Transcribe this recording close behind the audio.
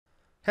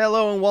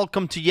Hello and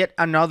welcome to yet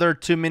another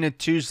 2-Minute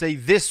Tuesday.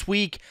 This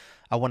week,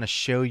 I want to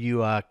show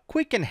you a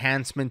quick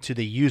enhancement to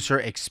the user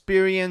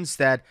experience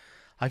that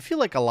I feel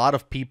like a lot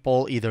of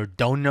people either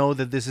don't know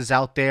that this is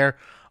out there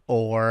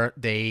or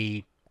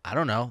I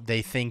don't know,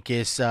 they think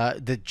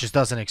that just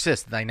doesn't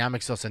exist.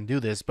 Dynamics doesn't do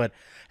this, but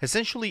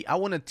essentially I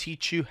want to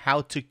teach you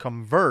how to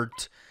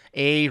convert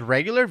a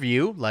regular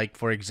view, like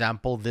for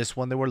example, this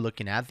one that we're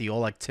looking at, the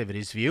all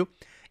activities view,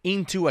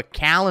 into a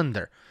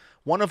calendar.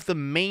 One of the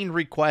main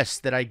requests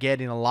that I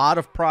get in a lot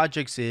of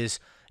projects is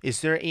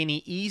there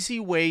any easy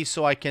way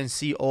so I can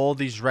see all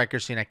these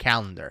records in a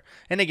calendar?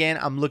 And again,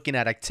 I'm looking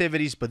at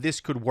activities, but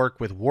this could work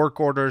with work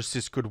orders.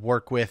 This could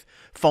work with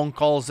phone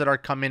calls that are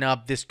coming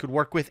up. This could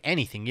work with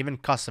anything, even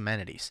custom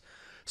entities.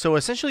 So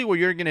essentially what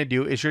you're going to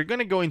do is you're going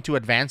to go into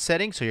advanced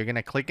settings. So you're going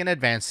to click in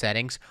advanced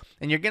settings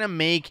and you're going to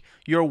make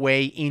your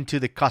way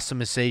into the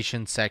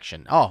customization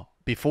section. Oh,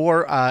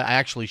 before I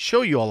actually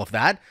show you all of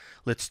that,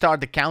 let's start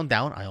the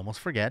countdown. I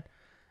almost forget.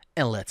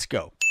 And let's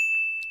go.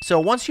 So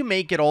once you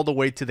make it all the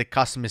way to the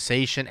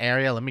customization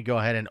area, let me go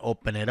ahead and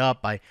open it up.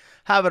 I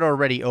have it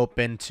already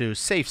open to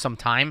save some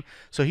time.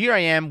 So here I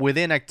am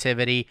within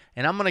activity,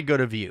 and I'm going to go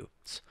to views.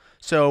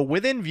 So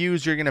within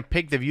views, you're going to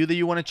pick the view that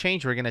you want to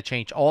change. We're going to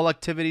change all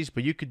activities,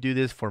 but you could do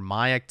this for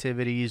my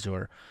activities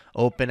or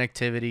open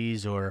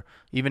activities, or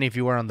even if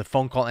you were on the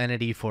phone call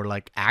entity for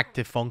like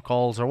active phone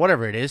calls or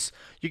whatever it is.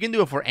 You can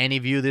do it for any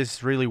view.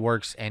 This really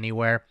works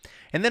anywhere.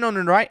 And then on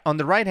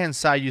the right hand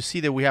side, you see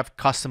that we have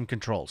custom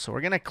controls. So we're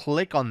going to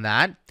click on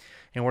that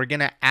and we're going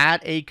to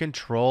add a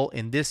control.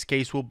 In this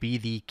case will be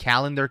the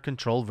calendar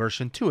control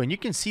version 2. And you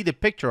can see the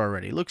picture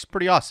already. It looks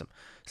pretty awesome.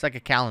 It's like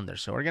a calendar.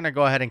 So we're going to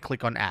go ahead and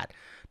click on add.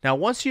 Now,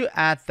 once you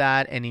add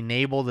that and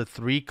enable the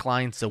 3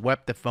 clients, the web,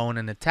 the phone,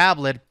 and the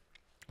tablet,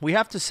 we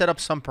have to set up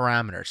some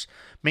parameters,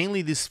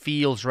 mainly these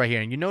fields right here.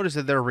 And you notice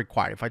that they're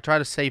required. If I try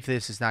to save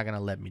this, it's not going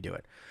to let me do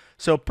it.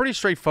 So pretty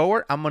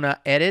straightforward. I'm going to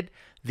edit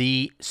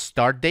the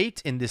start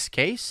date in this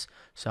case.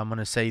 So I'm going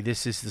to say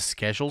this is the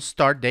scheduled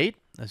start date.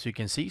 As you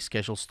can see,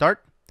 scheduled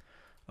start.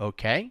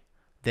 Okay.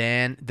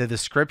 Then the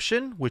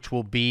description, which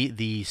will be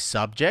the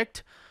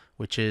subject,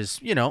 which is,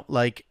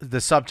 like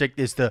the subject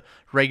is the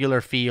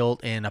regular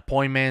field in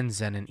appointments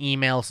and in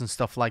emails and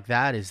stuff like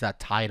that, is that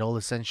title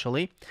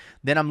essentially.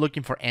 Then I'm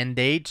looking for end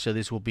date. So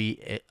this will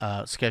be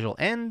schedule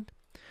end.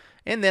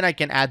 And then I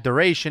can add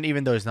duration,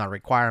 even though it's not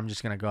required. I'm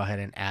just going to go ahead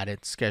and add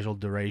it, scheduled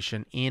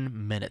duration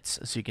in minutes,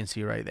 as you can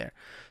see right there.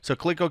 So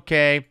click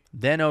OK,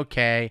 then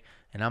OK,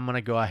 and I'm going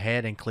to go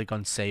ahead and click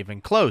on Save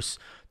and Close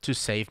to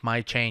save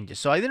my changes.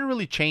 So I didn't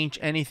really change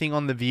anything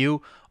on the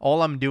view.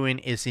 All I'm doing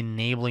is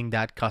enabling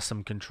that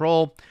custom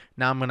control.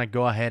 Now I'm going to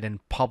go ahead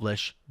and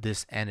publish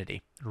this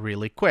entity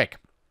really quick.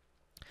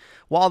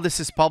 While this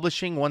is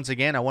publishing, once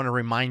again, I want to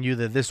remind you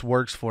that this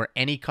works for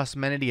any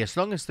custom entity as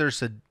long as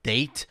there's a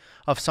date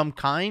of some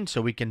kind,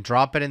 so we can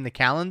drop it in the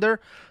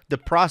calendar. The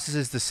process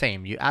is the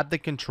same. You add the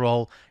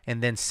control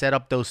and then set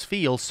up those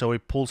fields so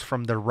it pulls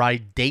from the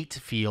right date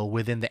field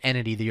within the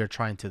entity that you're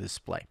trying to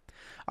display.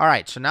 All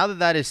right, so now that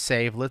that is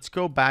saved, let's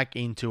go back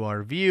into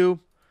our view,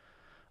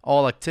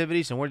 all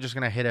activities, and we're just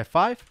going to hit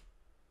F5.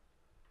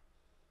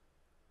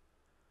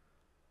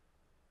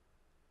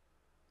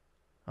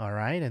 All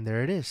right, and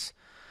there it is.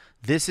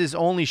 This is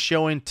only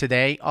showing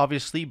today,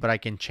 obviously, but I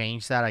can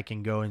change that. I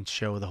can go and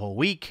show the whole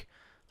week.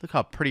 Look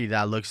how pretty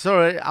that looks.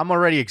 So I'm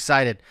already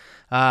excited.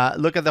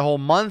 Look at the whole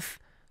month.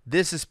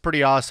 This is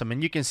pretty awesome.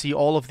 And you can see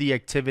all of the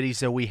activities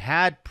that we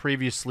had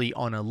previously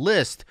on a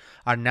list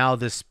are now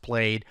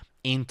displayed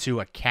into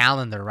a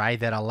calendar, right?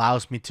 That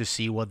allows me to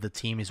see what the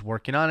team is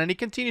working on. And it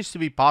continues to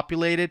be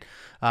populated.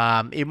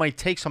 It might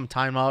take some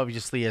time,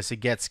 obviously, as it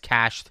gets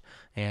cached.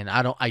 And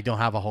I don't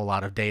have a whole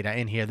lot of data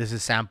in here. This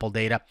is sample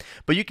data,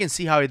 but you can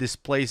see how it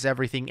displays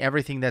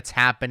everything that's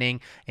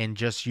happening, and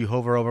just you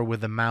hover over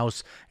with the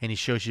mouse and it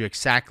shows you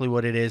exactly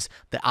what it is.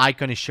 The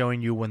icon is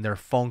showing you when there are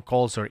phone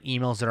calls or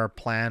emails that are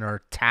planned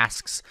or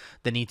tasks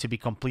that need to be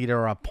completed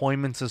or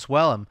appointments as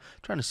well. I'm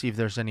trying to see if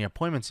there's any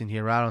appointments in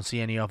here. I don't see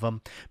any of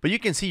them, but you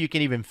can see you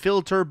can even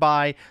filter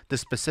by the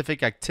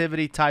specific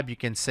activity type. You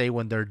can say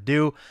when they're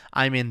due.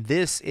 I mean,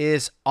 this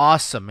is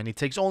awesome, and it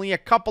takes only a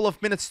couple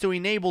of minutes to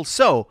enable.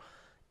 So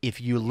if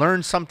you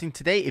learned something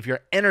today, if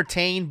you're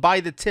entertained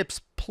by the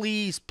tips,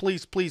 please,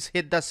 please, please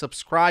hit that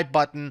subscribe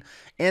button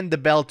and the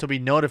bell to be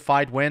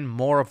notified when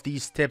more of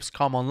these tips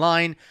come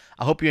online.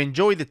 I hope you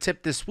enjoyed the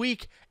tip this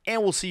week,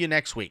 and we'll see you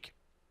next week.